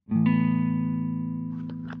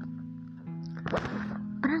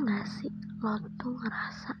lo tuh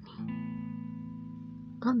ngerasa nih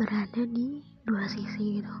lo berada di dua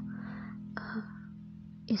sisi gitu.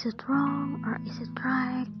 Is it wrong or is it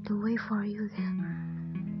right the way for you gitu.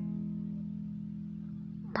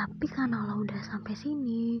 Tapi karena lo udah sampai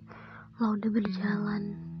sini, lo udah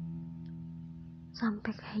berjalan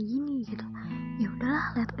sampai kayak gini gitu, ya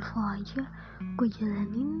udahlah, let it flow aja. Gue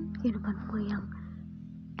jalanin kehidupan gue yang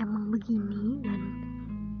emang begini, dan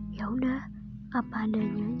ya udah apa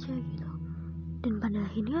adanya aja gitu. Dan pada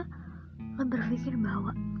akhirnya lo berpikir bahwa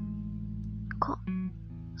kok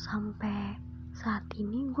sampai saat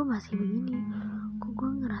ini gue masih begini, kok gue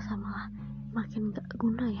ngerasa malah makin gak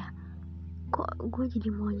guna ya, kok gue jadi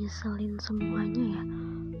mau nyeselin semuanya ya.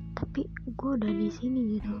 Tapi gue udah di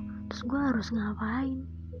sini gitu, terus gue harus ngapain,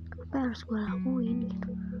 apa yang harus gue lakuin gitu.